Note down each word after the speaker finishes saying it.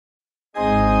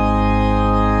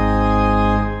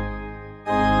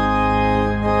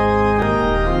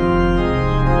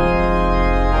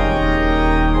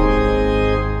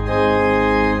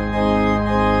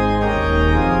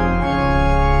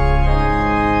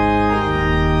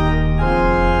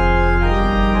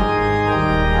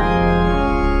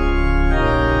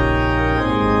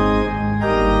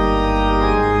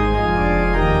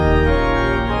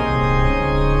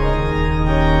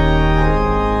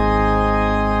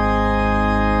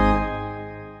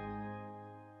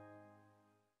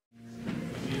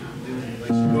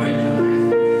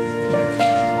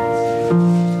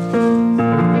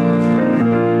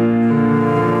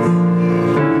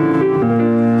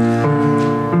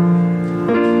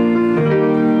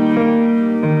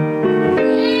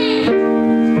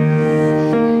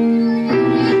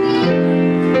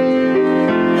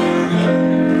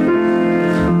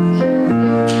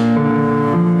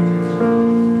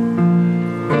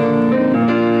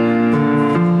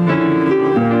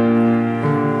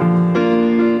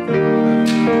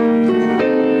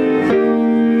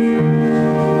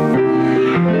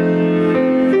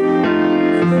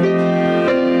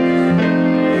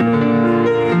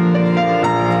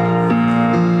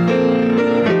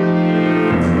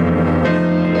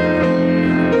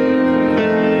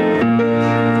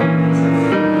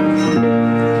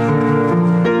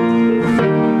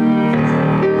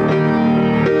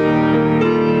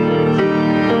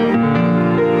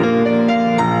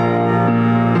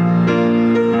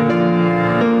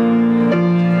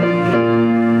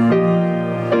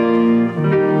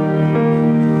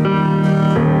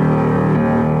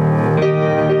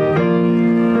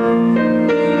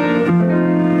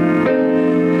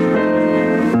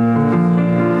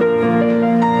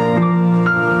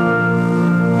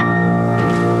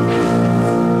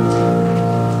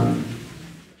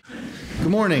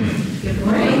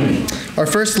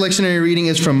first lectionary reading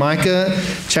is from Micah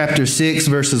chapter 6,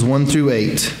 verses 1 through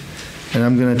 8. And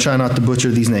I'm going to try not to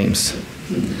butcher these names.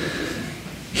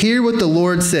 Hear what the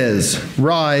Lord says.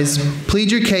 Rise,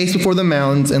 plead your case before the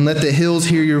mountains, and let the hills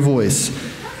hear your voice.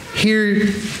 Hear,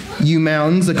 you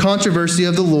mountains, the controversy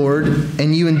of the Lord,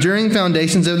 and you enduring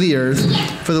foundations of the earth.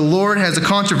 For the Lord has a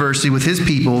controversy with his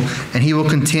people, and he will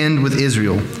contend with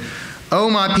Israel. O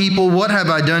my people, what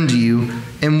have I done to you,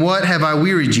 and what have I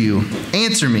wearied you?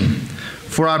 Answer me.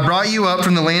 For I brought you up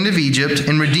from the land of Egypt,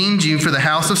 and redeemed you for the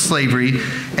house of slavery,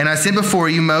 and I sent before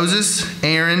you Moses,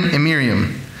 Aaron, and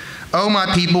Miriam. O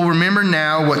my people, remember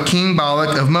now what King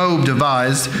Balak of Moab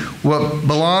devised, what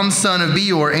Balaam son of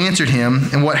Beor answered him,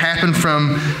 and what happened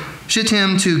from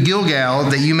Shittim to Gilgal,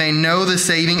 that you may know the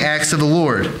saving acts of the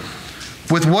Lord.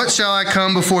 With what shall I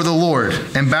come before the Lord,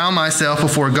 and bow myself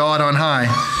before God on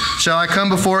high? Shall I come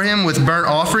before him with burnt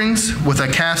offerings, with a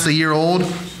calf a year old?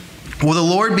 Will the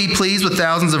Lord be pleased with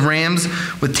thousands of rams,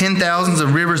 with 10,000s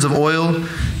of rivers of oil?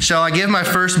 Shall I give my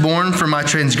firstborn for my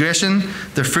transgression,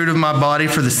 the fruit of my body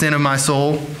for the sin of my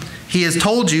soul? He has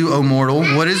told you, O mortal,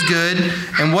 what is good,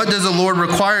 and what does the Lord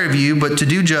require of you but to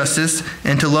do justice,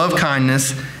 and to love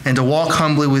kindness, and to walk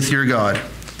humbly with your God.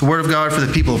 The word of God for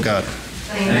the people of God.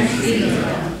 Thanks be to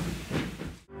God.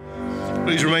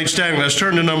 Please remain standing. Let's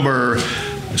turn to number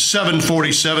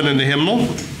 747 in the hymnal,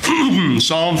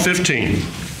 Psalm 15.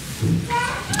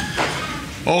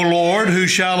 O Lord, who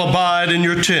shall abide in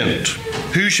your tent?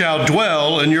 Who shall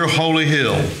dwell in your holy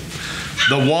hill?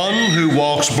 The one who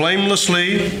walks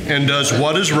blamelessly and does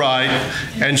what is right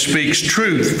and speaks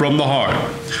truth from the heart,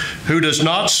 who does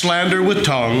not slander with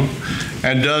tongue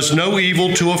and does no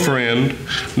evil to a friend,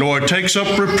 nor takes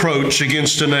up reproach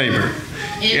against a neighbor,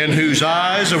 in whose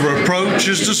eyes a reproach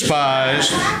is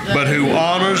despised, but who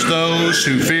honors those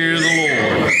who fear the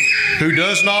Lord, who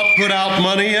does not put out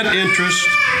money at interest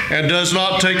and does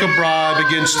not take a bribe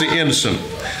against the innocent.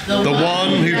 The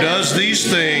one who does these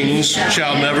things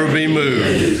shall never be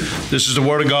moved. This is the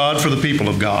word of God for the people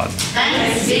of God.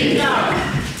 Thanks be to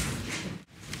God.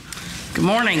 Good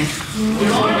morning.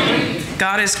 Good morning.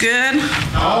 God is good.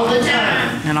 All the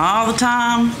time. And all the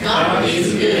time. God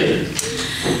is good.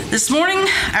 This morning,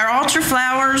 our altar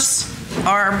flowers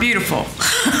are beautiful.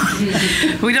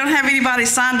 We don't have anybody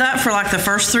signed up for like the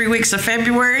first 3 weeks of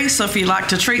February, so if you'd like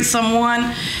to treat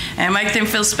someone and make them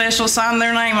feel special, sign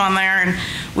their name on there and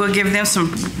we'll give them some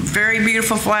very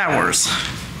beautiful flowers.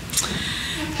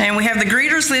 And we have the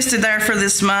greeters listed there for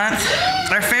this month.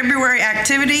 Our February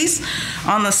activities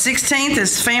on the 16th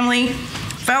is family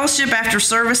fellowship after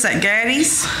service at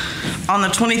Gaddy's. On the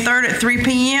 23rd at 3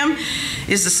 p.m.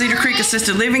 is the Cedar Creek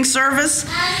Assisted Living Service.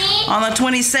 On the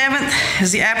 27th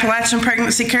is the Appalachian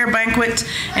Pregnancy Care Banquet.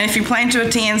 And if you plan to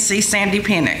attend, see Sandy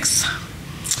Penix.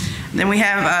 Then we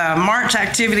have a March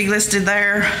activity listed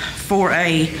there for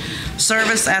a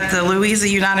service at the Louisa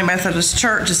United Methodist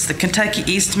Church. It's the Kentucky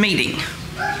East meeting.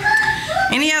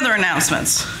 Any other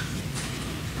announcements?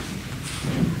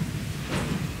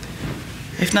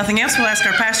 If nothing else, we'll ask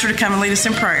our pastor to come and lead us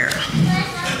in prayer.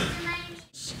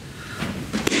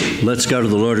 Let's go to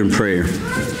the Lord in prayer.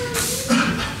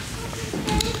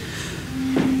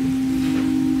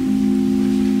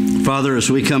 Father, as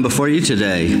we come before you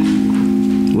today,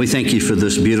 we thank you for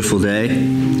this beautiful day.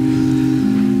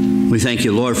 We thank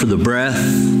you, Lord, for the breath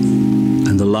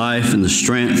and the life and the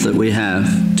strength that we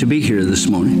have to be here this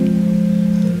morning.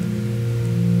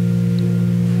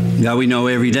 God, we know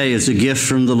every day is a gift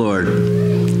from the Lord.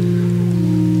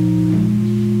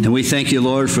 And we thank you,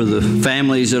 Lord, for the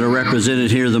families that are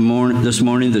represented here this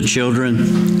morning, the children,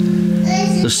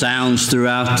 the sounds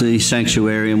throughout the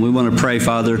sanctuary. And we want to pray,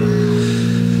 Father,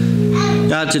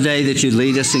 God, today that you'd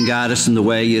lead us and guide us in the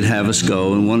way you'd have us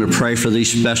go. And want to pray for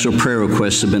these special prayer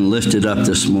requests that have been lifted up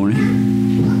this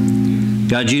morning.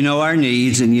 God, you know our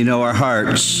needs and you know our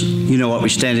hearts. You know what we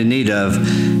stand in need of,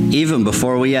 even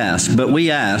before we ask. But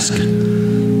we ask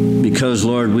because,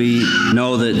 Lord, we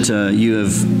know that you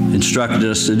have instructed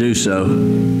us to do so.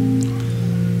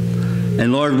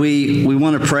 And, Lord, we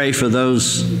want to pray for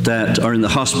those that are in the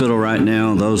hospital right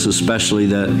now, those especially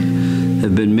that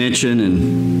have been mentioned,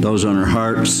 and those on our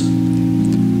hearts,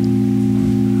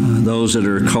 those that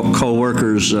are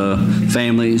co-workers,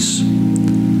 families,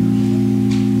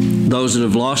 those that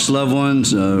have lost loved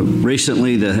ones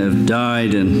recently that have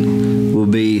died and will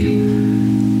be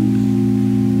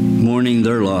mourning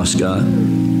their loss, God.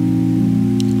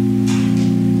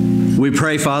 We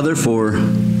pray, Father, for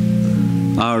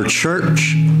our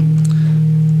church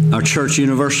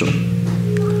universal.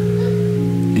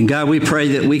 And God, we pray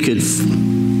that we could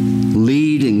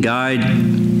lead and guide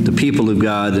the people of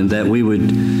God, and that we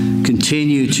would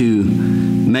continue to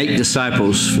make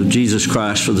disciples for Jesus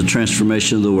Christ for the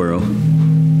transformation of the world.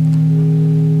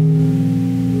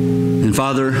 And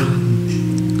Father,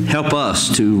 help us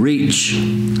to reach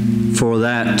for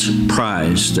that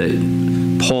prize that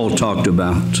Paul talked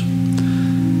about.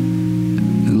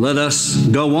 And let us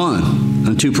go on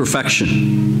unto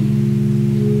perfection.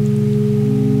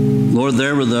 Lord,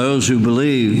 there were those who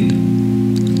believed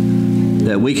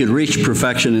that we could reach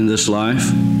perfection in this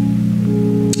life.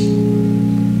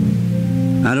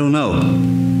 I don't know.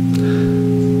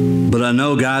 But I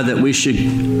know, God, that we should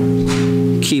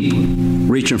keep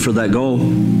reaching for that goal.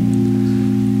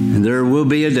 And there will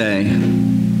be a day,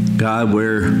 God,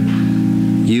 where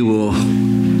you will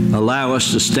allow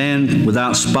us to stand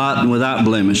without spot and without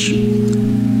blemish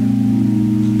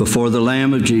before the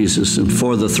Lamb of Jesus and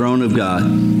before the throne of God.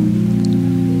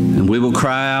 And we will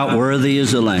cry out, worthy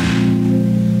is the Lamb.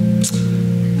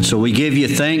 So we give you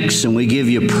thanks and we give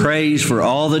you praise for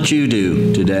all that you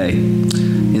do today.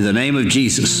 In the name of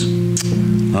Jesus,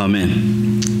 amen.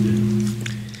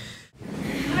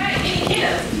 All right, any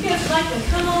kiddos, if you guys would like to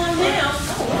come on down.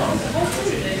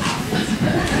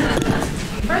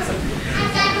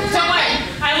 Don't worry,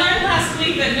 I learned last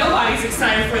week that nobody's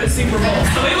excited for the Super Bowl,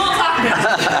 so we won't talk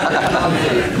about it.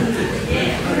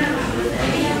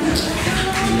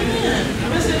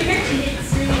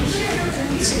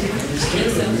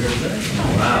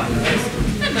 Wow.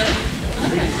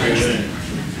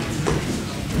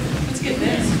 Let's get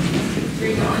this. Where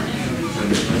are you going?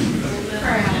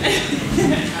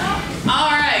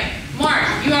 All right,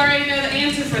 Mark, you already know the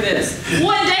answer for this.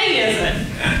 What day is it?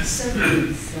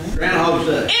 Groundhog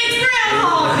Day. It's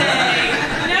Groundhog Day.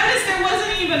 Notice there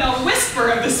wasn't even a whisper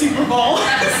of the Super Bowl. All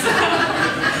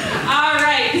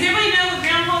right, does everybody know what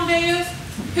Groundhog Day is?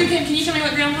 Can you tell me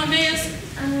what Groundhog Day is?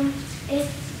 If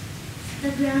the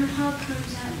groundhog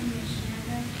comes out in your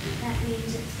shadow, that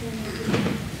means it's going to be.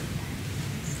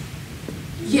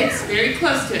 Yes, very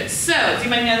close to it. So, does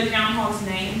anybody know the groundhog's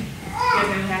name? You guys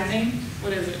know his name?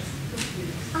 What is it?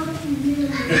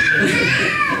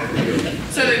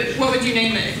 So, what would you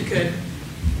name it if you could?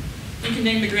 You can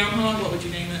name the groundhog. What would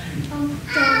you name it? Johnny.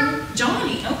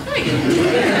 Johnny. Okay.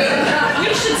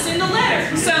 We should send a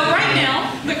letter. So right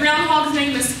now, the groundhog's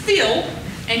name is Phil,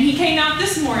 and he came out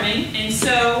this morning. And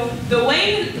so the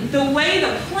way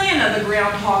the plan of the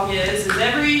groundhog is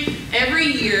every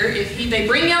year, if they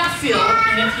bring out Phil,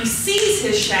 and if he sees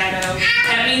his shadow,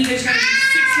 that means there's going to be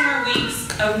 6 more weeks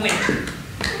of winter.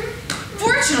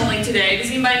 Fortunately today, does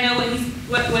anybody know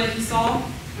what he saw?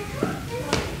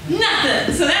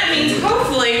 Nothing. So that means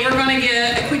hopefully we're going to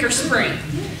get a quicker spring.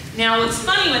 Now what's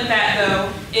funny with that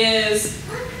though is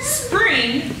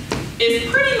spring is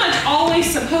pretty much always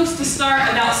supposed to start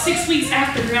about 6 weeks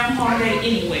after Groundhog Day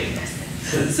anyway.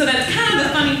 So that's kind of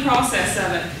the funny process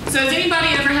of it. So has anybody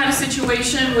ever had a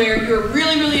situation where you're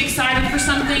really, really excited for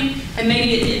something and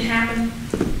maybe it didn't happen?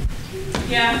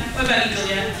 Yeah? What about you,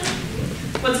 Julia?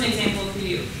 What's an example for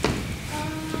you?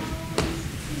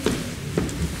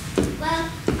 Well,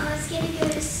 I was going to go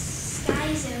to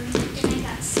Sky Zone and I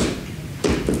got sick.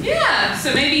 Yeah,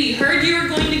 so maybe you heard you were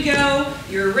going to go,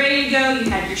 you were ready to go, you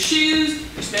had your shoes,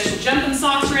 your special jumping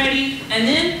socks ready, and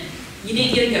then you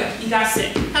didn't get to go. You got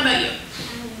sick. How about you?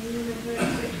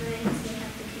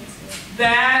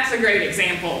 That's a great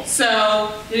example.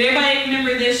 So, did everybody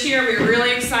remember this year we were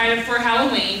really excited for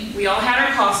Halloween? We all had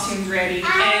our costumes ready,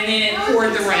 and then it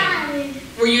poured the rain.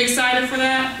 Were you excited for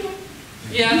that?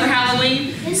 Yeah, for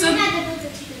Halloween? So,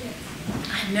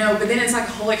 I know, but then it's like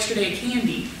a whole extra day of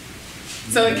candy.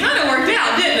 So it kind of worked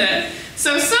out, didn't it?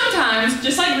 So sometimes,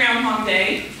 just like Groundhog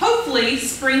Day, hopefully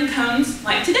spring comes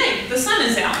like today. The sun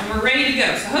is out and we're ready to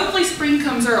go. So hopefully spring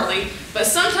comes early, but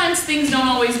sometimes things don't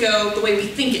always go the way we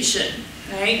think it should.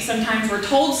 Right? Sometimes we're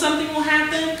told something will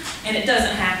happen and it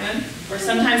doesn't happen. Or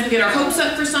sometimes we get our hopes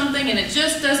up for something and it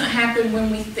just doesn't happen when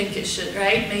we think it should,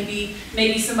 right?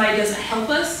 Maybe somebody doesn't help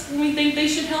us when we think they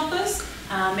should help us.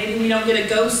 Maybe we don't get to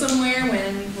go somewhere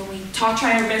when we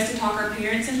try our best to talk our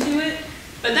parents into it.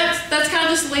 But that's kind of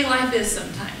just the way life is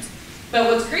sometimes. But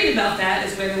what's great about that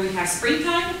is whether we have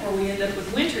springtime or we end up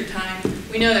with winter time,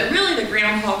 we know that really the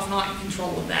groundhog's not in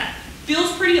control of that.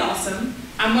 Feels pretty awesome.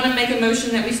 I'm going to make a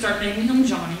motion that we start naming him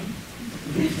Johnny.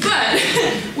 But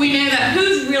we know that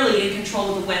who's really in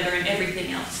control of the weather and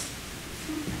everything else?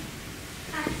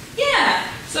 Yeah.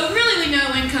 So really we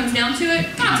know when it comes down to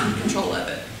it, God's in control of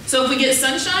it. So if we get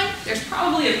sunshine, there's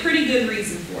probably a pretty good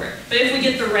reason for it. But if we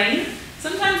get the rain,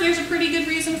 sometimes there's a pretty good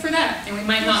reason for that. And we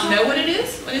might not know what it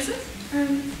is. What is it?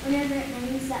 Whenever it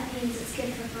rains, that means it's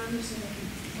good for farmers so they can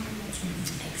farm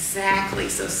Exactly.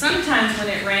 So sometimes when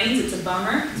it rains, it's a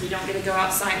bummer because we don't get to go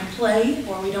outside and play,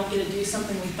 or we don't get to do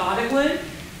something we thought it would.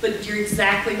 But you're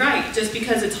exactly right. Just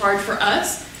because it's hard for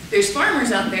us, there's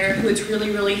farmers out there who it's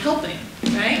really, really helping,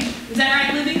 right? Is that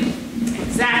right, Libby?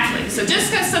 Exactly. So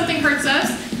just because something hurts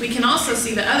us, we can also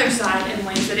see the other side in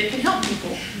ways that it can help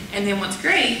people. And then what's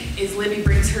great is Libby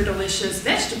brings her delicious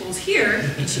vegetables here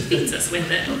and she feeds us with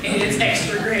it. And it's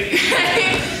extra great.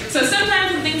 So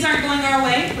sometimes when things aren't going our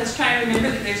way, let's try to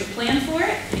remember that there's a plan for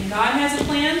it, and God has a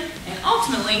plan, and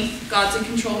ultimately, God's in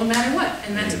control no matter what.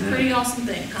 And that's a pretty awesome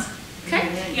thing, huh? Okay?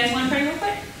 You guys want to pray real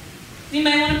quick?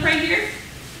 Anybody want to pray here?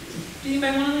 Do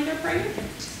anybody want to lead our prayer? You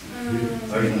want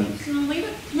to lead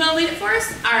it? You want to lead it for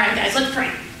us? All right, guys, let's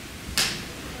pray.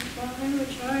 Father,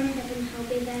 which art in heaven, hallowed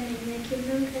be thy name. Thy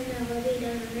kingdom come, thy will be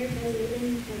done on earth as it is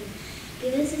in heaven.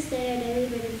 Give us this day our daily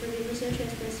bread, and forgive us our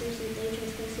trespasses, as they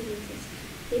trespass against us.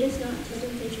 Lead us not into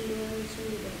temptation, but deliver us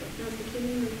from evil. But not the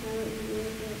kingdom, the power, and the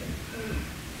glory forever.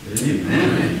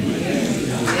 Amen.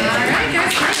 All right,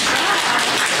 guys, great job.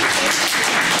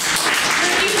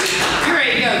 You're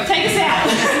ready to go. Take us out.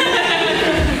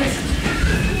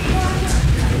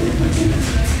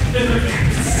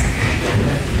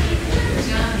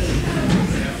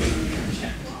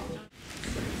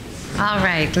 All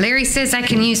right, Larry says I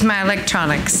can use my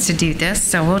electronics to do this,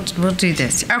 so we'll do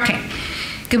this. Okay.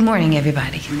 Good morning,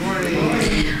 everybody. Good morning.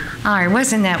 All right,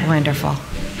 wasn't that wonderful?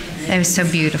 That was so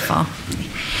beautiful.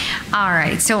 All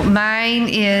right, so mine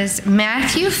is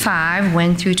Matthew 5,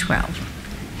 1 through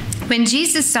 12. When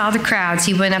Jesus saw the crowds,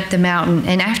 he went up the mountain,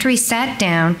 and after he sat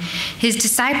down, his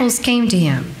disciples came to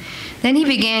him. Then he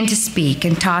began to speak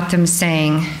and taught them,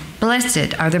 saying,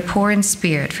 "Blessed are the poor in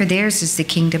spirit, for theirs is the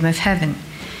kingdom of heaven.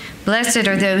 Blessed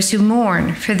are those who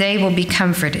mourn, for they will be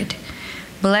comforted.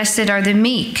 Blessed are the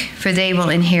meek, for they will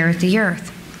inherit the earth.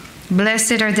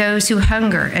 Blessed are those who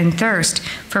hunger and thirst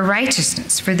for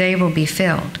righteousness, for they will be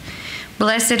filled.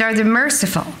 Blessed are the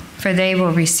merciful, for they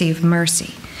will receive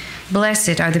mercy.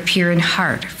 Blessed are the pure in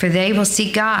heart, for they will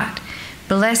see God.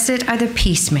 Blessed are the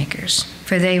peacemakers,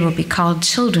 for they will be called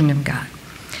children of God.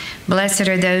 Blessed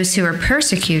are those who are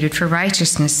persecuted for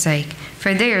righteousness' sake,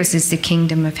 for theirs is the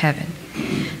kingdom of heaven.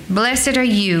 Blessed are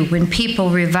you when people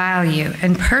revile you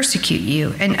and persecute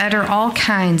you and utter all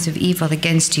kinds of evil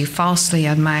against you falsely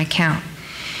on my account.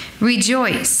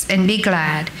 Rejoice and be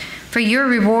glad, for your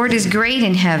reward is great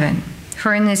in heaven,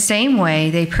 for in the same way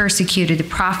they persecuted the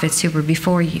prophets who were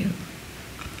before you."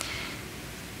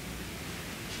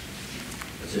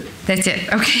 That's it.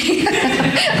 Okay.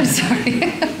 I'm sorry.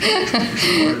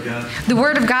 The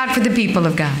word of God for the people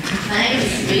of God.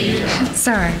 Thanks be to God.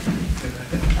 Sorry.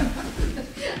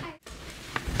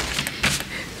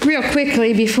 Real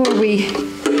quickly, before we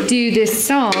do this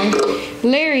song,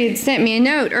 Larry had sent me a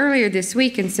note earlier this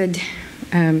week and said,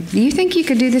 "Do you think you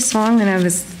could do this song?" And I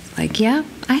was like, "Yeah,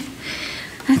 I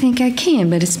think I can,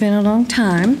 but it's been a long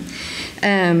time."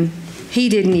 He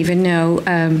didn't even know.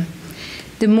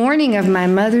 The morning of my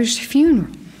mother's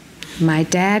funeral, my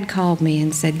dad called me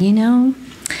and said, "You know,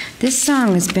 this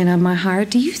song has been on my heart.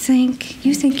 Do you think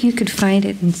you could find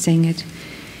it and sing it?"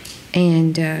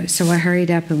 And so I hurried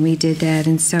up and we did that.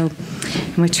 And so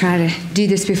I'm going to try to do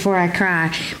this before I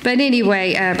cry. But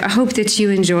anyway, I hope that you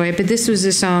enjoy it. But this was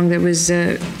a song that was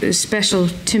special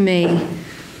to me,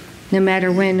 no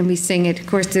matter when we sing it. Of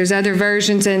course, there's other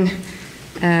versions, and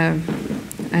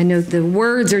I know the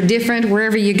words are different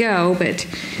wherever you go, but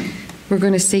we're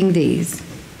going to sing these.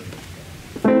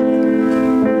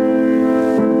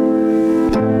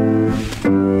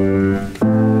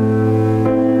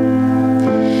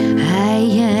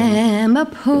 A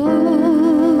poor,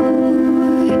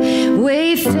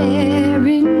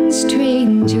 wayfaring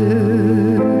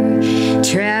stranger,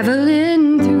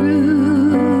 traveling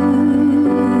through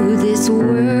this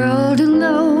world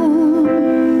alone.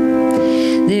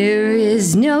 There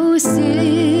is no sickness,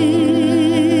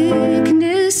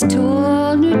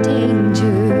 toil, nor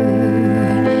danger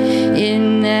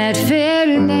in that fair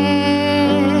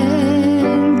land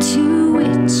to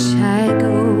which I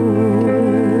go.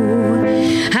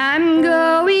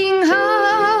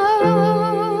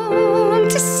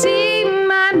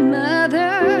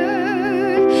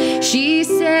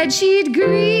 She'd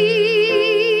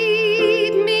greet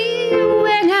me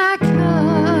when I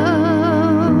come.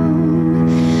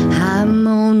 I'm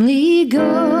only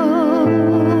going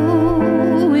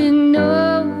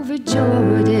over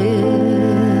Jordan.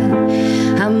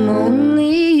 I'm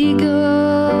only going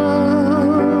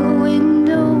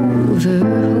over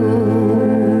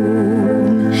home.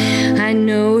 I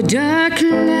know dark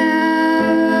clouds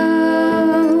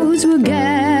will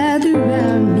gather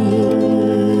around me.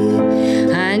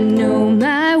 I know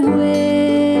my way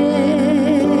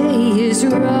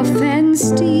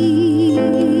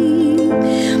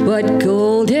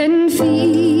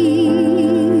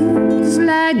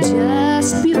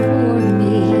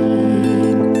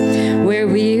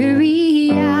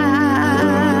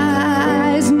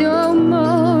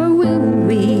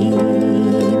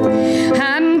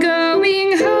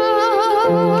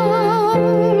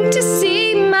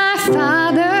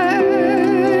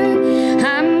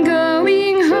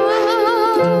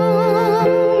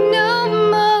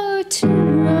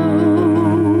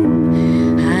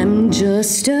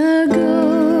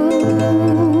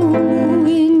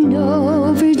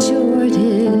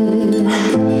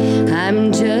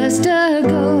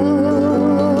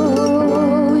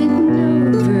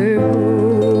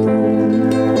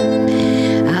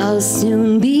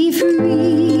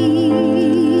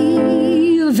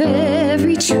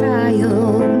every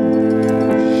trial,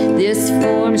 this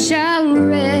form shall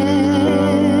rest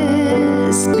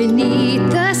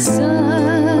beneath the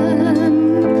sun.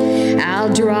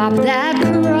 I'll drop that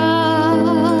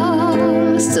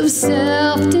cross of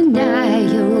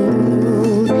self-denial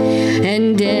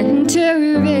and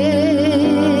enter in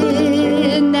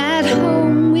that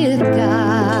home with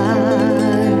God.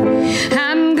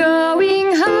 I'm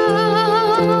going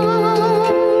home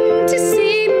to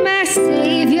see my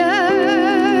Savior.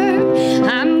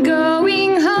 I'm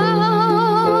going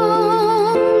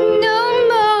home, no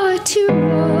more to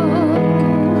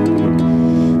roam.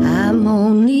 I'm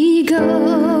only going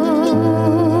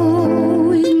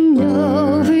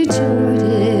over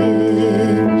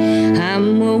Jordan.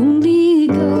 I'm only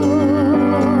going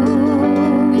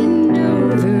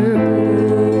over.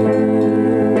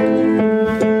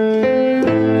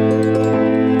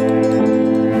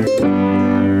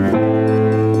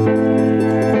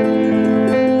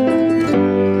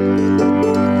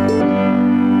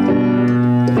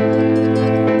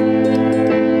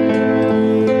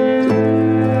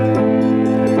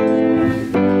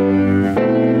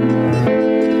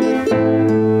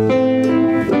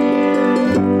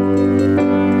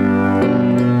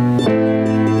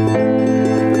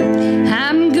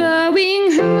 I'm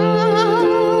going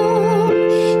home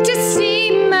to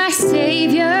see my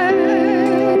Savior.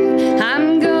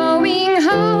 I'm going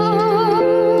home,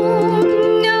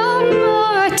 no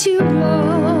more to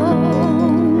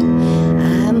roam.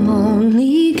 I'm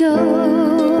only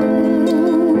going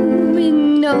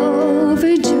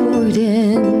over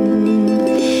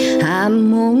Jordan.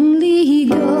 I'm only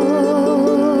going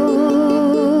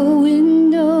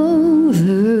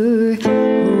over.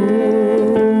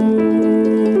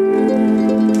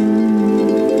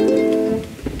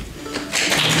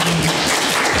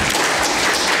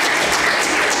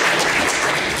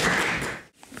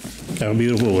 How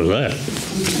beautiful was that?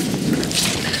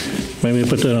 Maybe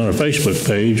put that on our Facebook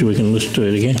page. We can listen to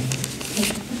it again.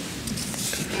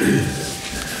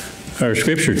 Our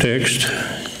scripture text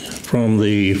from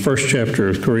the first chapter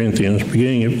of Corinthians,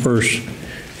 beginning at verse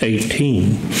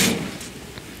 18.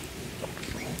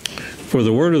 For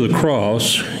the word of the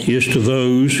cross is to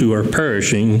those who are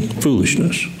perishing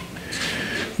foolishness,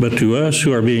 but to us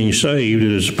who are being saved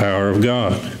it is the power of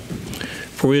God.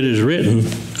 For it is written,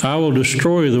 I will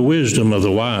destroy the wisdom of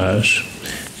the wise,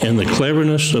 and the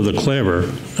cleverness of the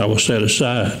clever I will set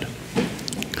aside.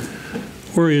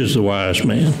 Where is the wise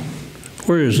man?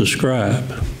 Where is the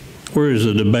scribe? Where is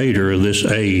the debater of this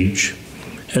age?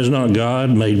 Has not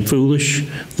God made foolish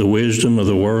the wisdom of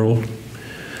the world?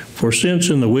 For since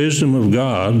in the wisdom of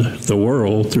God, the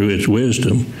world, through its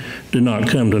wisdom, did not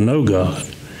come to know God,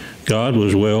 God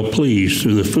was well pleased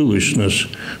through the foolishness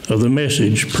of the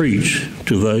message preached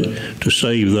to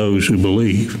save those who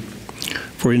believe.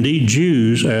 For indeed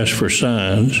Jews ask for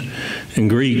signs, and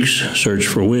Greeks search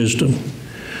for wisdom.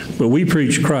 But we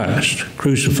preach Christ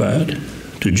crucified,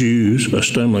 to Jews a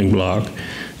stumbling block,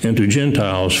 and to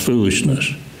Gentiles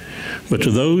foolishness. But to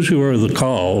those who are the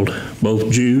called,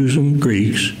 both Jews and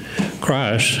Greeks,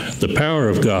 Christ, the power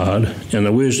of God and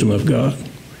the wisdom of God.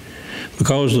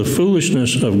 Because the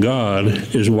foolishness of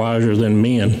God is wiser than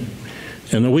men,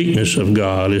 and the weakness of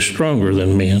God is stronger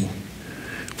than men.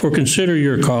 For consider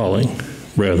your calling,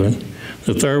 brethren,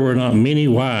 that there were not many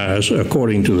wise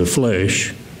according to the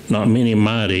flesh, not many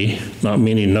mighty, not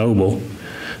many noble,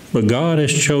 but God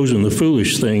has chosen the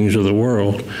foolish things of the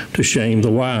world to shame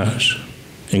the wise.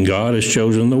 And God has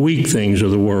chosen the weak things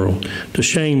of the world to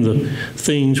shame the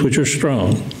things which are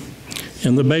strong.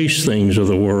 And the base things of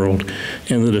the world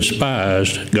and the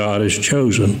despised God has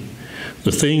chosen,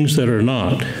 the things that are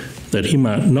not, that he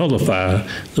might nullify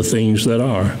the things that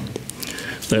are,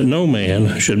 that no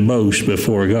man should boast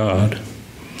before God.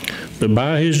 But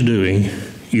by his doing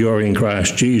you are in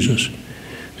Christ Jesus,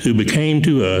 who became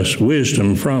to us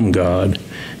wisdom from God,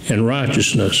 and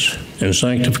righteousness, and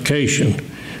sanctification,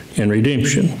 and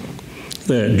redemption,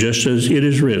 that just as it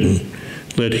is written,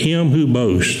 let him who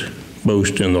boasts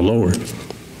boast in the Lord.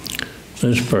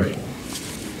 Let's pray.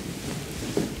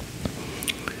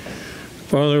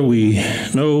 Father, we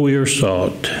know we are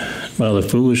sought by the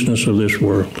foolishness of this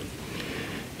world.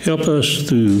 Help us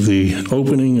through the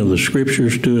opening of the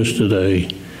scriptures to us today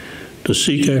to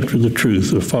seek after the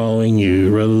truth of following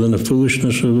you rather than the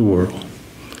foolishness of the world.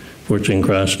 For it's in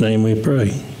Christ's name we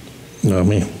pray.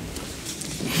 Amen.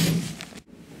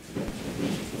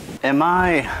 Am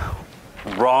I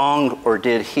wrong, or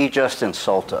did he just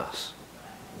insult us?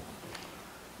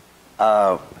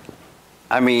 I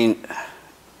mean,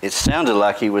 it sounded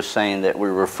like he was saying that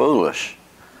we were foolish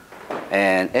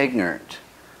and ignorant.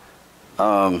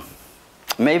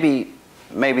 maybe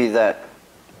that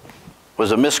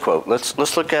was a misquote.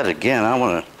 Let's look at it again. I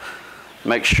want to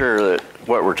make sure that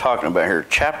what we're talking about here.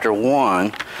 Chapter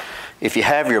 1, if you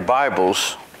have your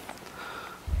Bibles,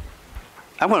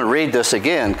 I'm going to read this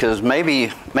again because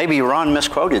maybe Ron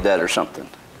misquoted that or something.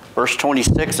 Verse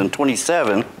 26 and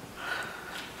 27.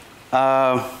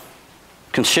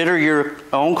 Consider your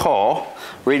own call.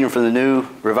 Reading from the New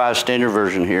Revised Standard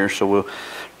Version here. So we'll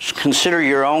consider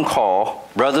your own call,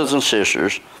 brothers and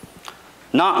sisters.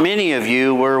 Not many of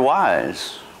you were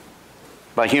wise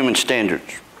by human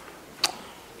standards.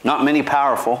 Not many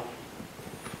powerful.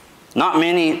 Not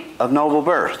many of noble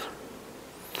birth.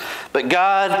 But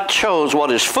God chose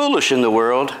what is foolish in the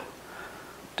world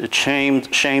to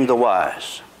shame the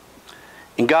wise.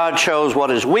 And God chose what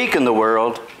is weak in the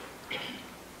world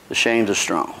to shame the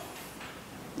strong.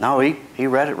 No, he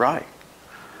read it right.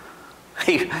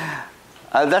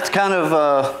 That's kind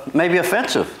of maybe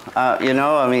offensive. Does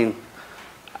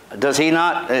he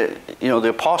not? The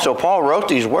Apostle Paul wrote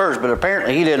these words, but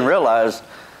apparently he didn't realize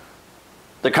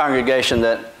the congregation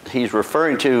that he's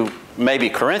referring to, maybe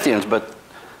Corinthians, but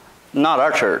not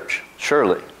our church,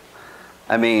 surely.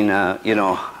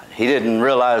 He didn't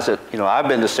realize that, I've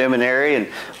been to seminary, and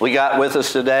we got with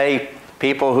us today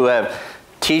people who have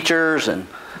teachers and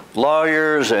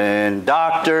lawyers and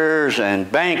doctors and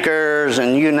bankers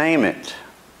and you name it.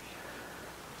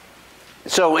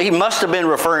 So he must have been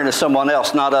referring to someone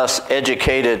else, not us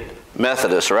educated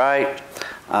Methodists, right?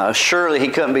 Surely he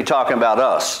couldn't be talking about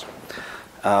us.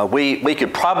 We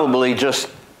could probably just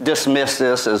dismiss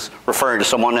this as referring to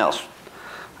someone else,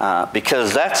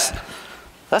 because that's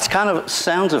kind of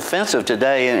sounds offensive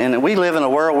today, and we live in a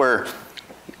world where,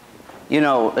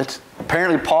 it's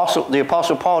apparently the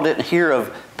Apostle Paul didn't hear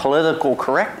of political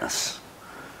correctness,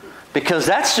 because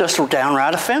that's just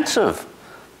downright offensive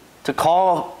to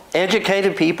call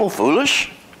educated people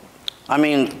foolish.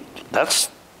 That's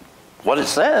what it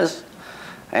says.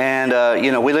 And,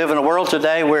 we live in a world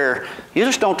today where you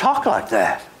just don't talk like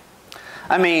that.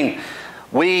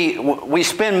 We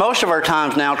spend most of our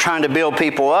times now trying to build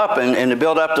people up and to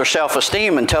build up their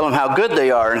self-esteem and tell them how good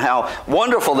they are and how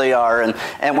wonderful they are.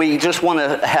 And we just want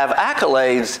to have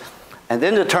accolades, and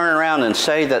then to turn around and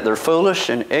say that they're foolish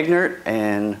and ignorant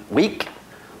and weak.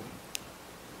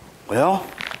 Well,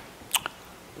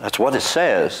 that's what it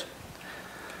says.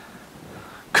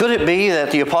 Could it be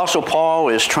that the Apostle Paul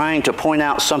is trying to point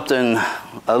out something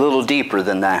a little deeper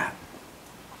than that?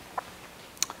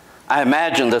 I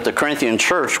imagine that the Corinthian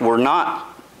church were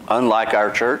not unlike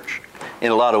our church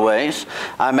in a lot of ways.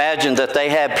 I imagine that they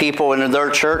had people in their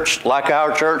church, like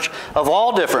our church, of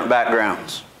all different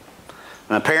backgrounds.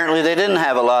 And apparently they didn't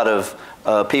have a lot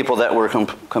of people that were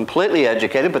completely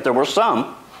educated, but there were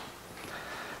some.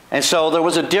 And so there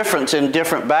was a difference in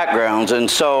different backgrounds. And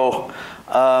so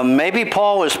maybe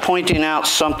Paul is pointing out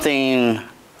something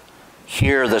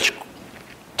here that's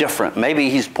different. Maybe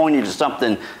he's pointing to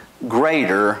something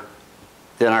greater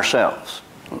than ourselves.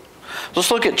 Let's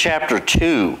look at chapter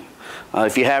 2.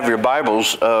 If you have your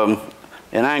Bibles,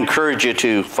 and I encourage you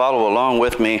to follow along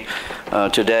with me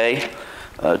today.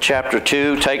 Chapter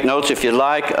 2, take notes if you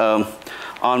like.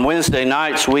 On Wednesday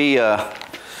nights, we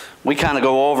kind of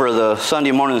go over the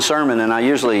Sunday morning sermon, and I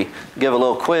usually give a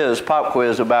little pop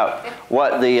quiz about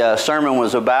what the sermon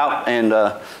was about, and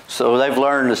so they've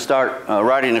learned to start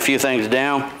writing a few things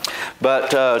down.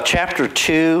 But chapter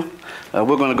 2, we're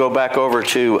going to go back over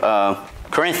to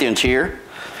Corinthians here,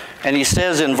 and he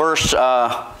says in verse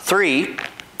 3,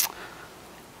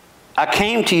 I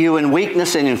came to you in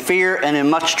weakness and in fear and in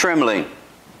much trembling.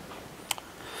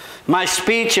 My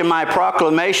speech and my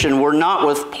proclamation were not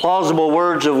with plausible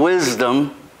words of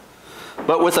wisdom,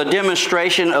 but with a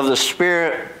demonstration of the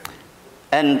Spirit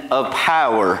and of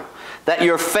power, that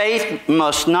your faith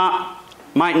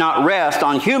might not rest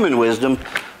on human wisdom,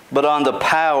 but on the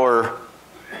power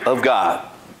of God.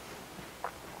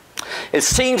 It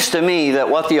seems to me that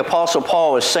what the Apostle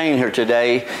Paul is saying here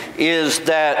today is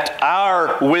that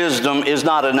our wisdom is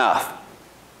not enough.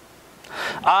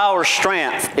 Our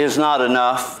strength is not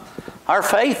enough. Our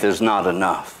faith is not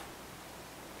enough.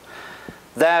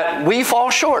 That we fall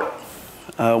short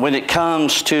when it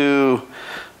comes to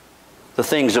the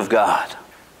things of God.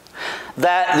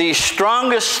 That the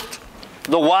strongest,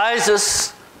 the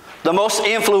wisest, the most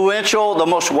influential, the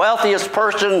most wealthiest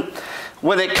person,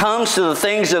 when it comes to the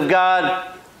things of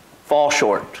God, fall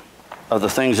short of the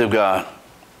things of God.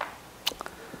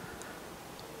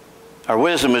 Our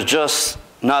wisdom is just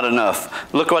not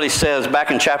enough. Look what he says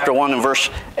back in chapter 1 and verse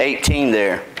 18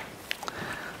 there.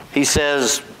 He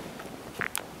says,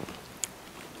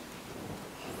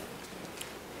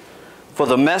 For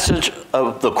the message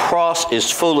of the cross is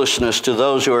foolishness to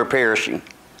those who are perishing.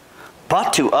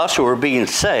 But to us who are being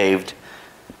saved,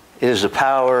 it is the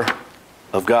power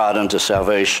of God unto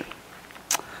salvation.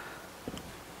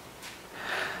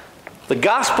 The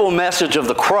gospel message of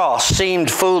the cross seemed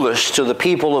foolish to the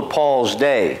people of Paul's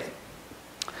day,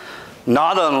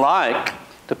 not unlike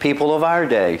the people of our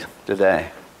day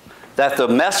today. That the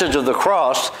message of the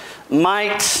cross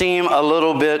might seem a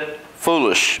little bit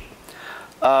foolish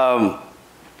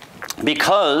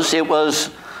because it was,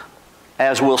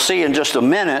 as we'll see in just a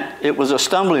minute, it was a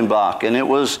stumbling block, and it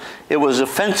was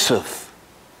offensive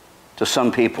to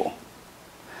some people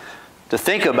to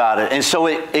think about it. And so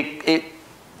it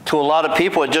to a lot of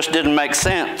people, it just didn't make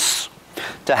sense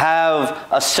to have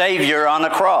a Savior on a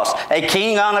cross. A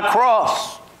king on a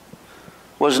cross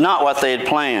was not what they had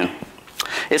planned.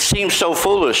 It seems so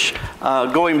foolish.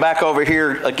 Going back over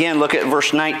here again, look at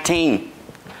verse 19.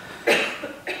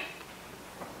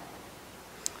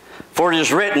 For it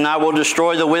is written, I will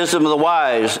destroy the wisdom of the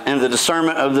wise, and the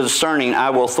discernment of the discerning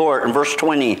I will thwart. In verse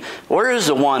 20, where is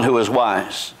the one who is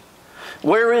wise?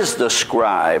 Where is the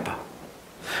scribe?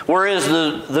 Where is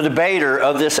the debater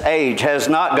of this age? Has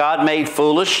not God made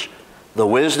foolish the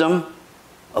wisdom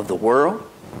of the world?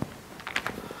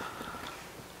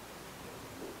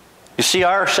 You see,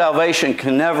 our salvation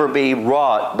can never be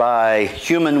wrought by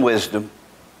human wisdom.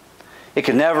 It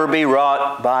can never be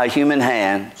wrought by human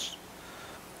hands.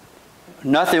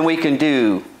 Nothing we can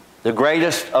do, the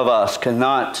greatest of us,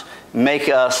 cannot make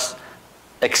us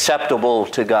acceptable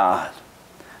to God.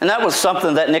 And that was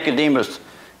something that Nicodemus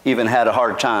even had a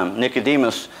hard time.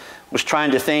 Nicodemus was trying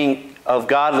to think of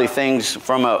godly things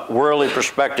from a worldly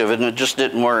perspective, and it just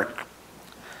didn't work.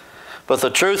 But the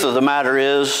truth of the matter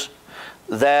is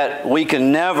that we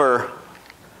can never,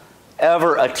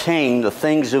 ever attain the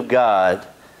things of God.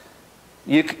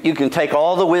 You can take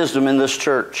all the wisdom in this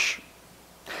church,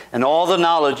 and all the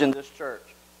knowledge in this church,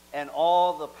 and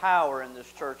all the power in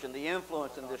this church, and the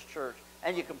influence in this church,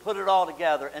 and you can put it all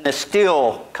together, and it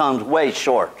still comes way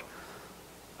short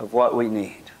of what we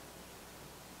need.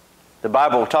 The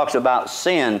Bible talks about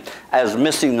sin as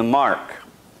missing the mark.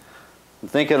 I'm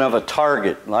thinking of a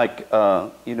target, like,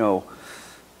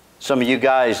 some of you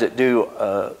guys that do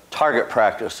target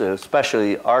practice,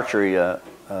 especially archery,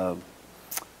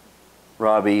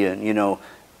 Robbie, and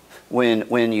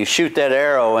when you shoot that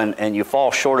arrow and you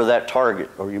fall short of that target,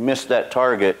 or you miss that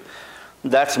target,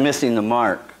 that's missing the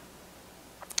mark.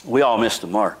 We all miss the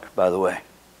mark, by the way.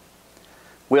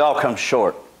 We all come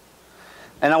short.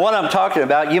 And what I'm talking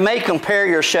about, you may compare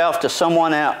yourself to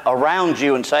someone around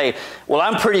you and say, well,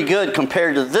 I'm pretty good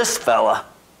compared to this fella.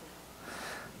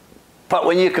 But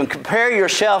when you can compare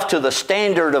yourself to the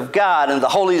standard of God and the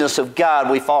holiness of God,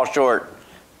 we fall short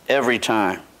every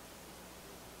time.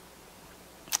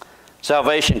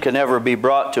 Salvation can never be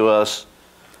brought to us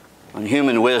on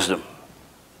human wisdom.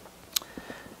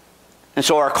 And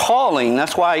so our calling,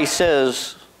 that's why he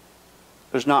says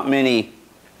there's not many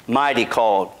mighty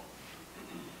called.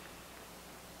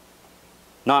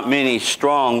 Not many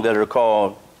strong that are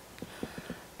called.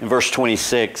 In verse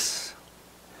 26,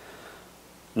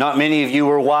 not many of you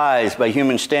were wise by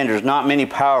human standards, not many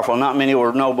powerful, not many were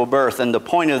of noble birth. And the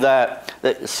point of that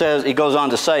says, he goes on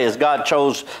to say, is God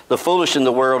chose the foolish in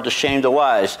the world to shame the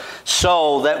wise.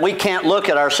 So that we can't look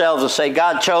at ourselves and say,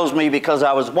 God chose me because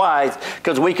I was wise,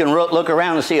 because we can look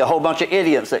around and see a whole bunch of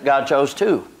idiots that God chose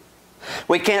too.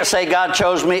 We can't say God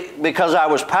chose me because I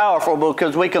was powerful,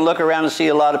 because we can look around and see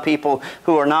a lot of people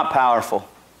who are not powerful.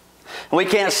 We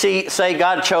can't say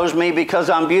God chose me because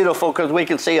I'm beautiful, because we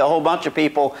can see a whole bunch of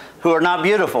people who are not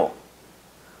beautiful.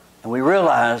 And we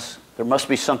realize there must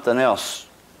be something else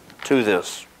to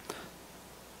this.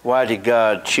 Why did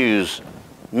God choose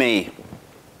me?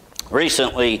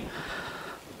 Recently,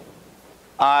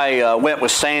 I went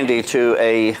with Sandy to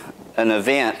an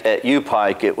event at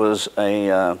U-Pike. It was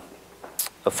a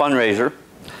fundraiser,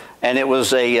 and it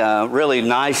was a really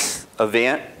nice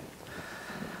event.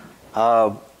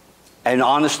 And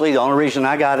honestly, the only reason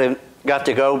I got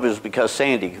to go was because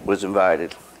Sandy was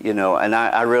invited, and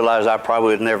I realized I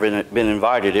probably had never been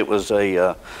invited. It was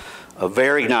a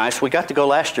very nice. We got to go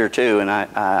last year too, and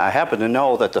I happen to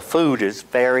know that the food is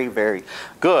very, very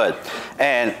good.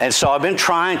 And so I've been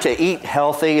trying to eat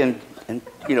healthy and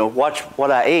watch what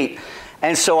I eat.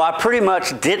 And so I pretty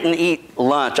much didn't eat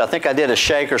lunch. I think I did a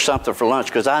shake or something for lunch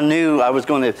because I knew I was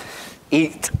going to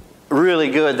eat really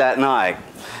good that night.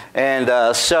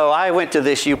 And so I went to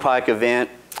this U-Pike event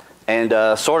and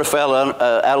sort of fell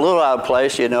a little out of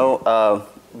place,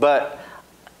 but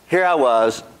here I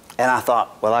was, and I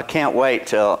thought, well, I can't wait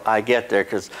till I get there,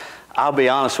 because I'll be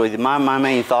honest with you, my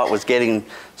main thought was getting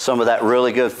some of that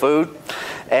really good food.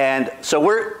 And so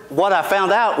what I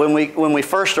found out when we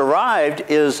first arrived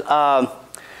is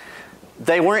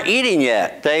they weren't eating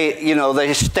yet.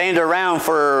 They stand around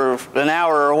for an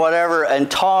hour or whatever and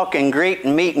talk and greet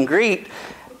and meet and greet.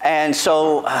 And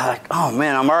so, oh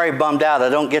man, I'm already bummed out. I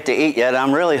don't get to eat yet.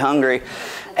 I'm really hungry.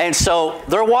 And so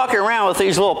they're walking around with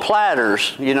these little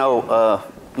platters,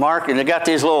 Mark, and they got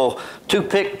these little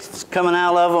toothpicks coming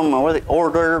out of them, or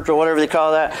hors d'oeuvres, or whatever they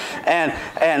call that.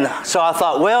 And so I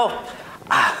thought, well,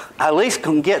 I at least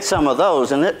can get some of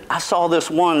those. And I saw this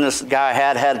guy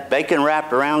had bacon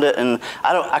wrapped around it, and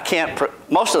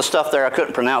most of the stuff there I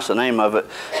couldn't pronounce the name of it,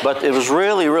 but it was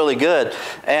really, really good.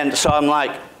 And so I'm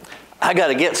like, I got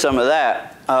to get some of that.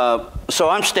 So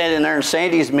I'm standing there, and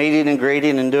Sandy's meeting and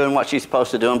greeting and doing what she's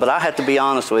supposed to do. But I have to be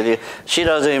honest with you, she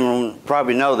doesn't even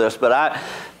probably know this, but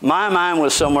my mind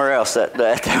was somewhere else at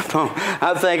that moment.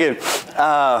 I'm thinking,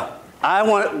 I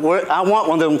want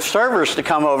one of them servers to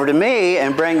come over to me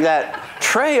and bring that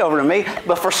tray over to me,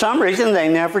 but for some reason they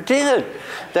never did.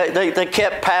 They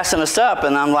kept passing us up,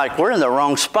 and I'm like, we're in the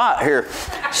wrong spot here.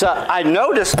 So I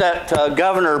noticed that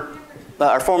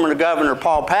our former governor,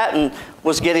 Paul Patton,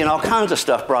 was getting all kinds of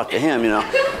stuff brought to him,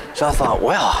 So I thought,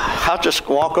 well, I'll just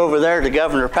walk over there to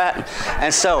Governor Patton.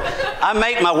 And so I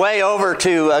make my way over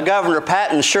to Governor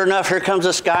Patton. Sure enough, here comes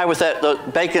this guy with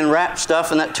that bacon wrapped stuff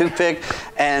and that toothpick,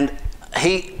 and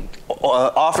he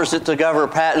offers it to Governor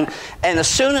Patton. And as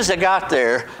soon as I got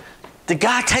there, the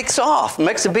guy takes off,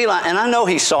 makes a beeline, and I know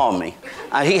he saw me.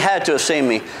 He had to have seen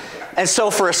me. And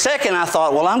so for a second I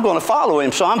thought, well, I'm going to follow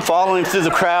him. So I'm following through the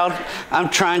crowd. I'm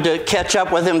trying to catch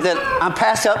up with him. Then I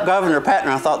pass up Governor Patton.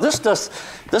 I thought,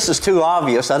 this is too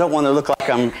obvious. I don't want to look like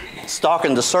I'm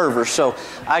stalking the servers. So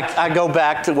I go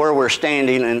back to where we're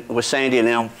standing and with Sandy and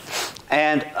them.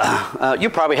 And you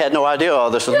probably had no idea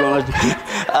all this was going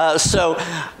on. So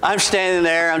I'm standing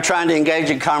there. I'm trying to engage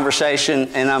in conversation,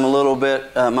 and I'm a little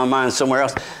bit, my mind's somewhere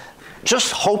else.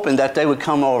 Just hoping that they would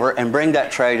come over and bring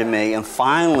that tray to me. And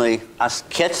finally, I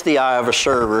catch the eye of a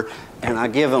server, and I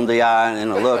give him the eye and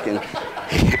a look. And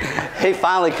he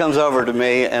finally comes over to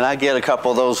me, and I get a couple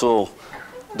of those little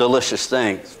delicious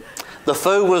things. The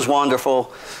food was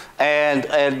wonderful, and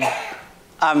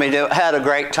I mean, it had a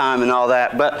great time and all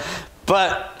that. But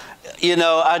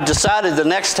I decided the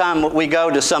next time we go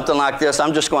to something like this,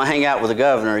 I'm just going to hang out with the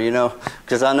governor,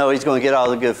 because I know he's going to get all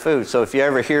the good food. So if you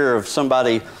ever hear of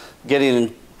somebody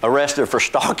getting arrested for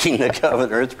stalking the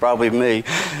governor, it's probably me.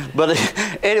 But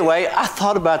anyway, I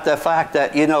thought about the fact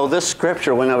that, this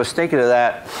scripture, when I was thinking of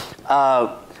that,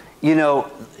 are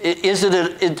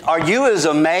you as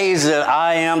amazed as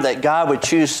I am that God would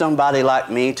choose somebody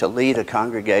like me to lead a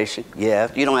congregation?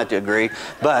 Yeah, you don't have to agree.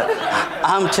 But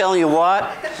I'm telling you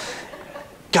what,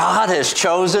 God has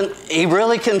chosen, he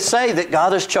really can say that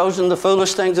God has chosen the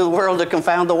foolish things of the world to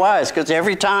confound the wise. Because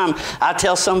every time I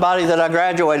tell somebody that I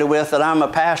graduated with that I'm a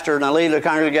pastor and I lead a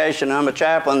congregation and I'm a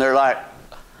chaplain, they're like,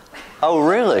 oh,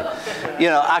 really?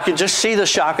 I can just see the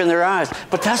shock in their eyes.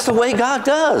 But that's the way God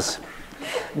does.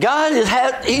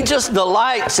 He just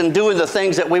delights in doing the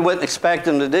things that we wouldn't expect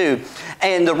him to do.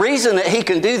 And the reason that he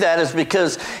can do that is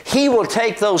because he will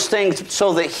take those things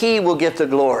so that he will get the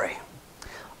glory.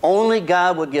 Only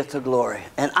God would get the glory.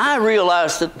 And I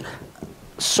realized that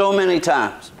so many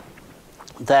times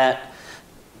that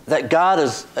God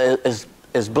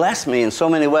has blessed me in so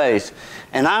many ways.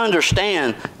 And I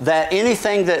understand that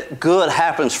anything that good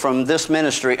happens from this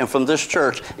ministry and from this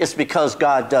church, it's because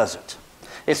God does it.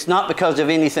 It's not because of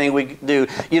anything we do.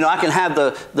 I can have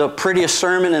the prettiest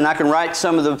sermon, and I can write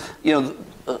some of the,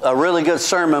 a really good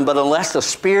sermon, but unless the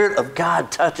Spirit of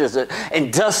God touches it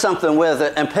and does something with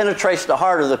it and penetrates the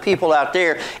heart of the people out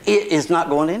there, it is not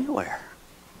going anywhere.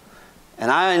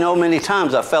 And I know many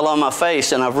times I fell on my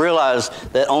face, and I've realized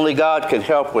that only God can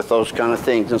help with those kind of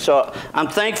things. And so I'm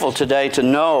thankful today to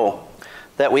know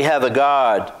that we have a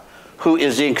God who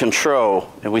is in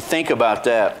control, and we think about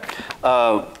that.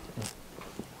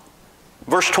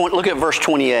 Look at verse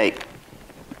 28.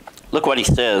 Look what he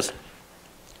says.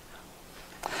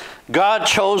 God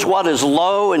chose what is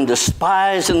low and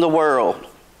despised in the world,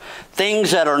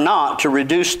 things that are not, to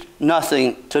reduce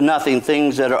nothing to nothing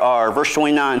things that are. Verse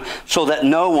 29, so that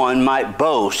no one might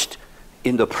boast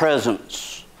in the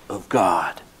presence of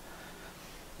God.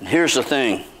 And here's the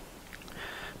thing.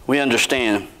 We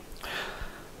understand.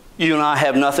 You and I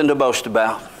have nothing to boast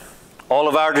about. All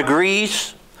of our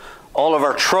degrees, all of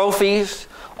our trophies,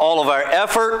 all of our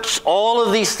efforts, all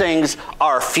of these things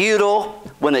are futile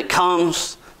when it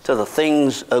comes to the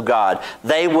things of God.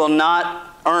 They will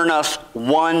not earn us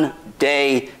one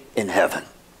day in heaven.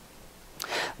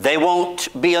 they won't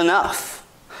be enough.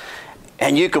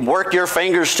 And you can work your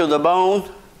fingers to the bone,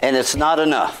 and it's not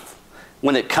enough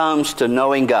when it comes to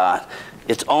knowing God.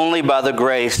 It's only by the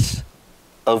grace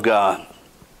of God.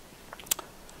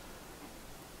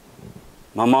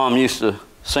 My mom used to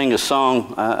sing a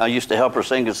song. I used to help her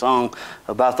sing a song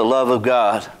about the love of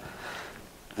God.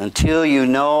 Until you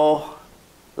know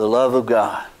the love of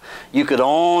God. You could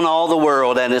own all the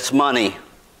world and its money.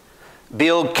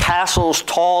 Build castles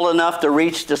tall enough to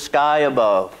reach the sky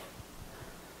above.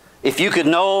 If you could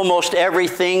know most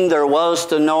everything there was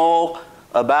to know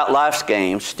about life's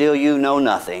games, still you know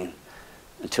nothing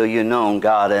until you've known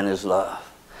God and His love.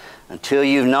 Until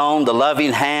you've known the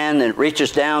loving hand that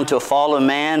reaches down to a fallen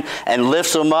man and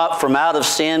lifts him up from out of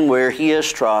sin where he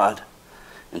has trod.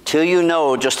 Until you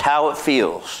know just how it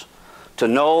feels to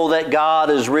know that God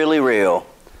is really real,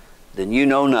 then you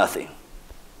know nothing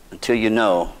until you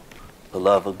know the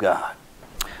love of God.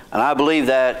 And I believe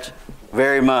that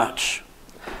very much.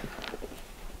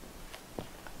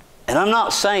 And I'm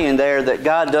not saying there that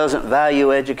God doesn't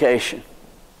value education.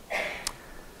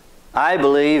 I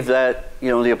believe that,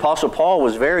 the Apostle Paul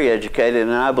was very educated,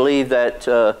 and I believe that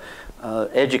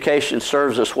education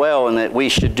serves us well and that we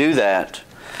should do that.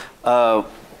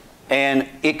 And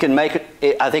it can make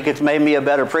it, I think it's made me a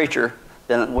better preacher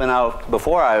than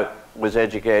before I was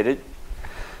educated.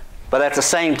 But at the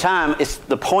same time,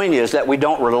 the point is that we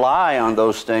don't rely on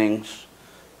those things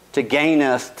to gain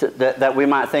us, that we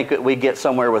might think that we get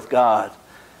somewhere with God,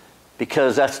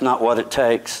 because that's not what it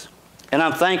takes. And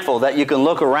I'm thankful that you can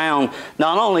look around,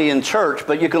 not only in church,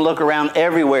 but you can look around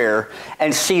everywhere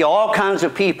and see all kinds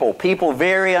of people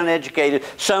very uneducated,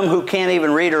 some who can't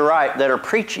even read or write, that are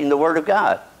preaching the Word of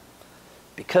God,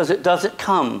 because it doesn't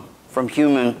come from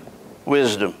human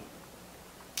wisdom.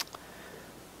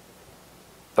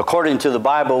 According to the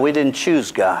Bible, we didn't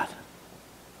choose God.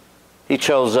 He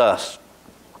chose us.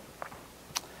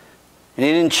 And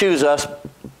He didn't choose us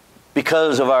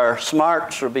because of our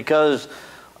smarts or because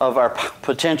of our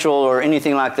potential or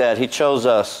anything like that. He chose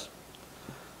us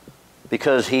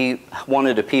because He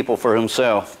wanted a people for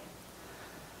Himself.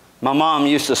 My mom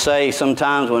used to say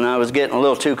sometimes when I was getting a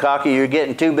little too cocky, you're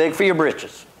getting too big for your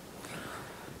britches.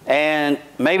 And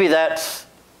maybe that's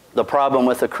the problem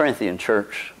with the Corinthian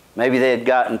church. Maybe they had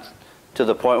gotten to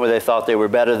the point where they thought they were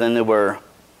better than they were.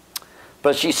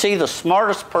 But you see, the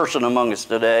smartest person among us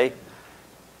today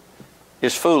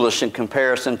is foolish in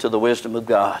comparison to the wisdom of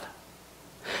God.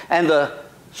 And the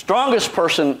strongest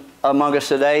person among us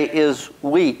today is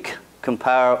weak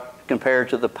compared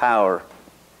to the power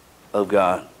of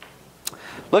God.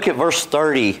 Look at verse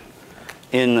 30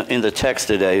 in the text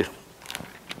today.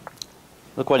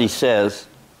 Look what he says.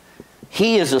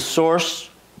 He is the source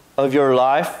of your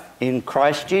life in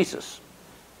Christ Jesus.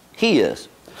 He is.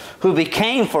 Who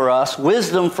became for us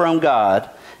wisdom from God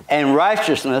and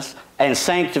righteousness and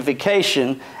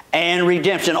sanctification and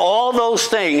redemption. All those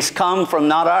things come from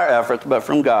not our efforts, but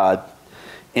from God,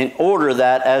 in order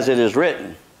that, as it is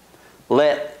written,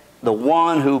 let the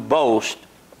one who boasts,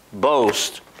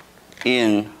 boast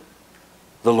in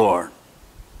the Lord.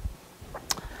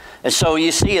 And so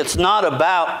you see, it's not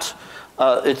about,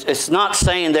 it's not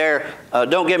saying there,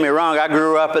 don't get me wrong, I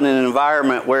grew up in an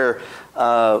environment where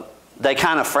they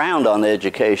kind of frowned on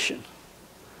education.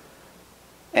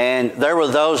 And there were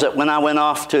those that when I went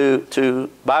off to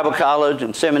Bible college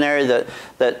and seminary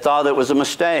that thought it was a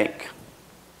mistake.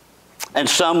 And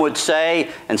some would say,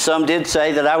 and some did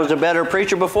say, that I was a better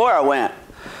preacher before I went.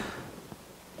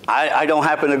 I don't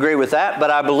happen to agree with that,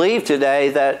 but I believe today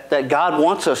that God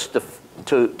wants us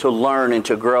to learn and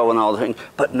to grow and all the things,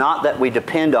 but not that we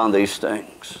depend on these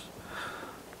things.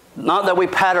 Not that we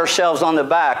pat ourselves on the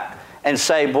back and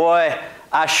say, boy,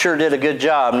 I sure did a good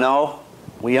job. No,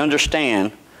 we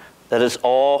understand that it's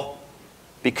all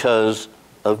because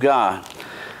of God.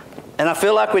 And I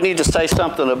feel like we need to say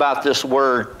something about this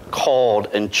word called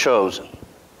and chosen.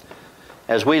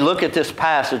 As we look at this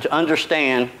passage,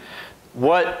 understand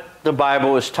what the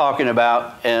Bible is talking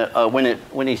about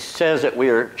when He says that we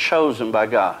are chosen by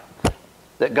God.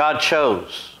 That God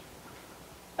chose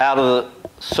out of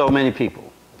so many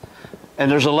people. And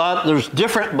there's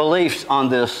different beliefs on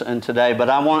this and today, but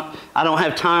I don't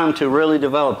have time to really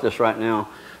develop this right now.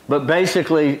 But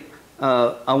basically,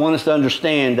 I want us to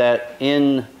understand that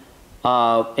in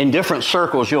different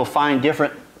circles, you'll find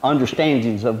different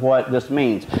understandings of what this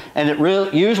means. And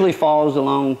it usually falls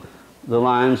along the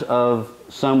lines of,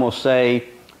 some will say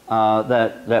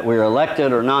that we're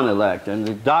elected or non-elect. And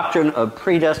the doctrine of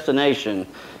predestination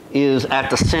is at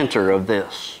the center of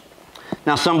this.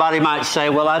 Now, somebody might say,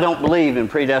 well, I don't believe in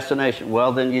predestination.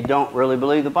 Well, then you don't really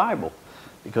believe the Bible.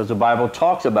 because the Bible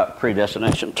talks about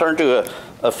predestination. Turn to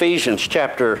Ephesians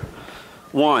chapter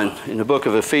 1 in the book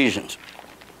of Ephesians.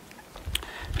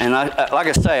 And like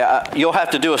I say, you'll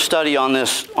have to do a study on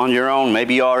this on your own.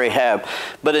 Maybe you already have.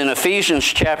 But in Ephesians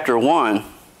chapter 1,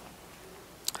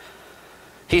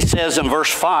 he says in verse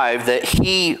 5 that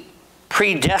he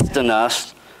predestined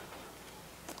us,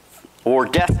 or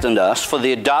destined us, for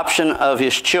the adoption of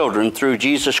his children through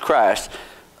Jesus Christ,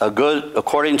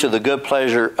 according to the good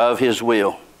pleasure of his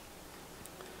will.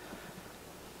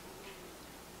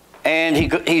 And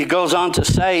he goes on to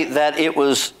say that it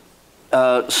was,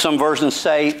 some versions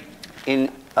say,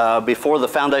 before the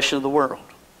foundation of the world,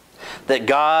 that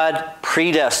God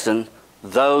predestined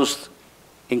those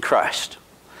in Christ.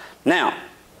 Now,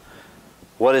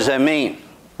 what does that mean?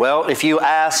 Well, if you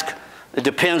ask, it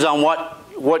depends on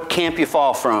what camp you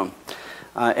fall from.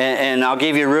 And I'll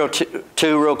give you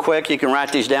two real quick. You can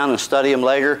write these down and study them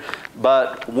later.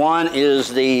 But one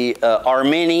is the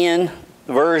Arminian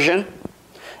version,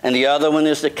 and the other one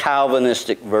is the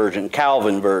Calvinistic version,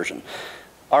 Calvin version.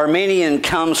 Arminian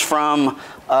comes from,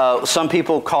 some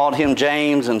people called him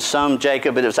James and some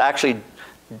Jacob, but it was actually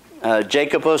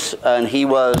Jacobus, and he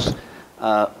was,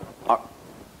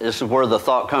 this is where the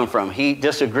thought comes from. He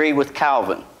disagreed with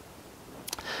Calvin.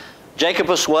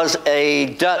 Jacobus was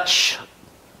a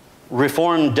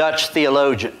Reformed Dutch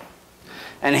theologian.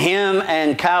 And him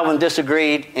and Calvin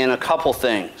disagreed in a couple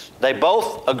things. They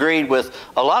both agreed with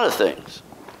a lot of things.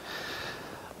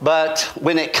 But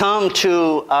when it comes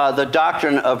to the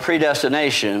doctrine of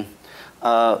predestination,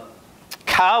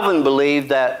 Calvin believed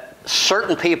that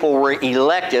certain people were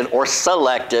elected or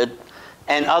selected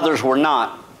and others were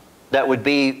not. That would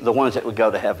be the ones that would go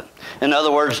to heaven. In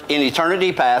other words, in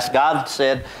eternity past, God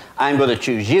said, I'm going to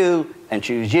choose you and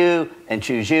choose you and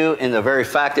choose you. In the very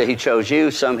fact that he chose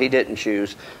you, some he didn't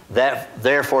choose,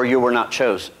 therefore you were not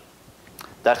chosen.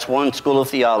 That's one school of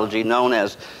theology known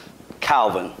as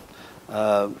Calvin.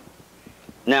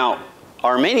 Now,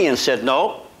 Arminians said,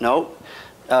 no.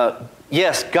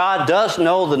 Yes, God does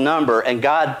know the number and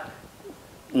God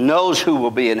knows who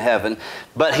will be in heaven,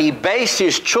 but he based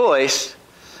his choice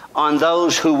on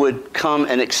those who would come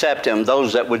and accept him,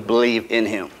 those that would believe in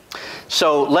him.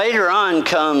 So later on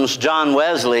comes John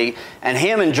Wesley, and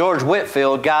him and George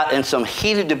Whitefield got in some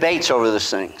heated debates over these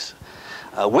things.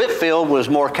 Whitefield was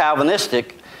more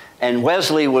Calvinistic, and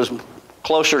Wesley was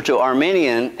closer to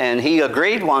Arminian, and he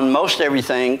agreed on most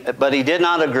everything, but he did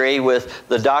not agree with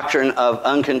the doctrine of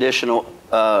unconditional,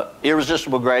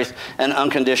 irresistible grace and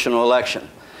unconditional election.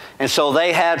 And so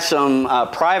they had some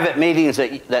private meetings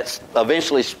that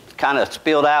eventually kind of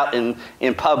spilled out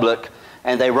in public,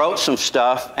 and they wrote some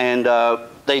stuff, and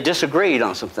they disagreed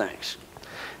on some things.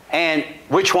 And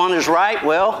which one is right?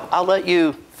 Well, I'll let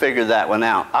you figure that one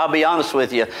out. I'll be honest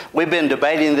with you. We've been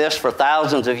debating this for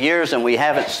thousands of years, and we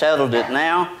haven't settled it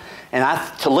now. And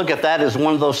to look at that as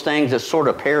one of those things that's sort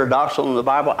of paradoxical in the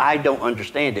Bible, I don't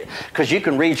understand it. Because you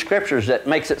can read scriptures that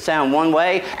makes it sound one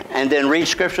way, and then read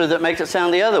scripture that makes it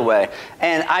sound the other way.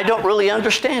 And I don't really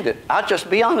understand it. I'll just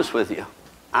be honest with you.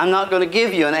 I'm not going to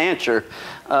give you an answer,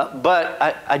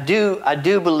 but I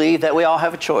do believe that we all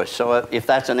have a choice. So if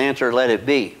that's an answer, let it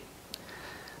be.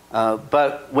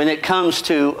 But when it comes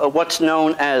to what's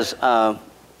known as, what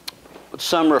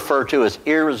some refer to as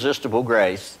irresistible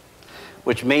grace,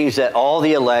 which means that all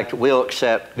the elect will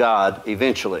accept God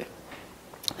eventually.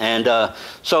 And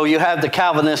so you have the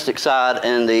Calvinistic side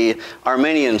and the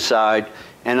Arminian side,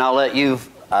 and I'll let you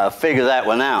figure that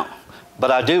one out.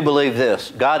 But I do believe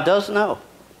this. God does know.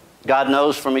 God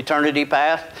knows from eternity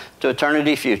past to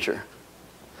eternity future.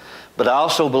 But I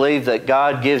also believe that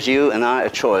God gives you and I a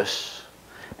choice.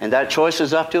 And that choice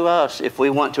is up to us if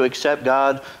we want to accept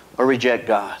God or reject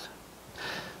God.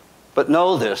 But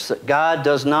know this, that God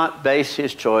does not base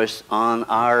his choice on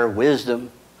our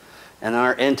wisdom and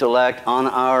our intellect, on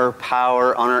our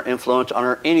power, on our influence,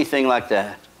 on anything like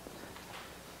that.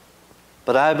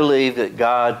 But I believe that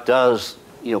God does,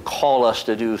 call us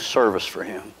to do service for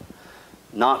him,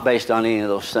 not based on any of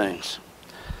those things.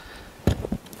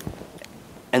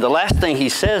 And the last thing he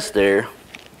says there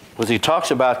was he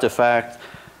talks about the fact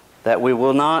that we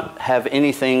will not have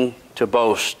anything to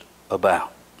boast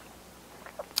about.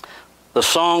 The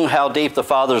song, How Deep the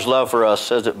Father's Love for Us,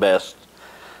 says it best.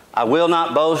 I will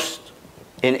not boast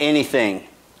in anything.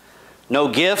 No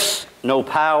gifts, no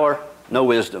power, no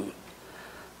wisdom.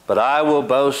 But I will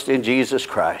boast in Jesus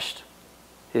Christ,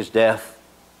 his death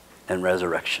and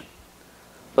resurrection.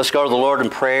 Let's go to the Lord in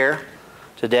prayer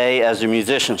today as the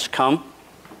musicians come.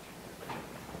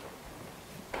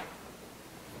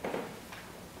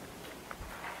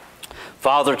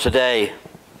 Father, today,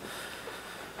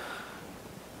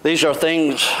 These are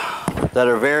things that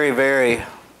are very, very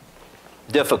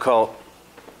difficult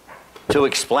to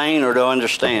explain or to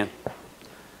understand.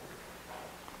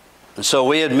 And so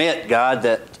we admit, God,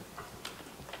 that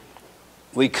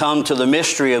we come to the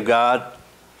mystery of God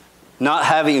not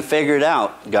having figured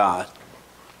out God.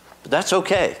 But that's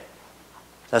okay.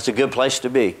 That's a good place to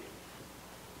be.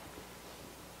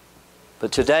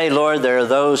 But today, Lord, there are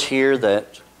those here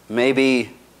that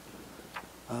maybe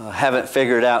haven't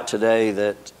figured out today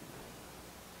that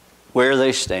where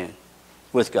they stand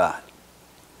with God.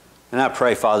 And I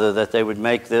pray, Father, that they would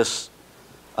make this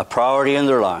a priority in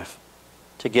their life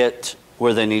to get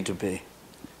where they need to be.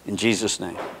 In Jesus'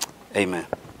 name, amen.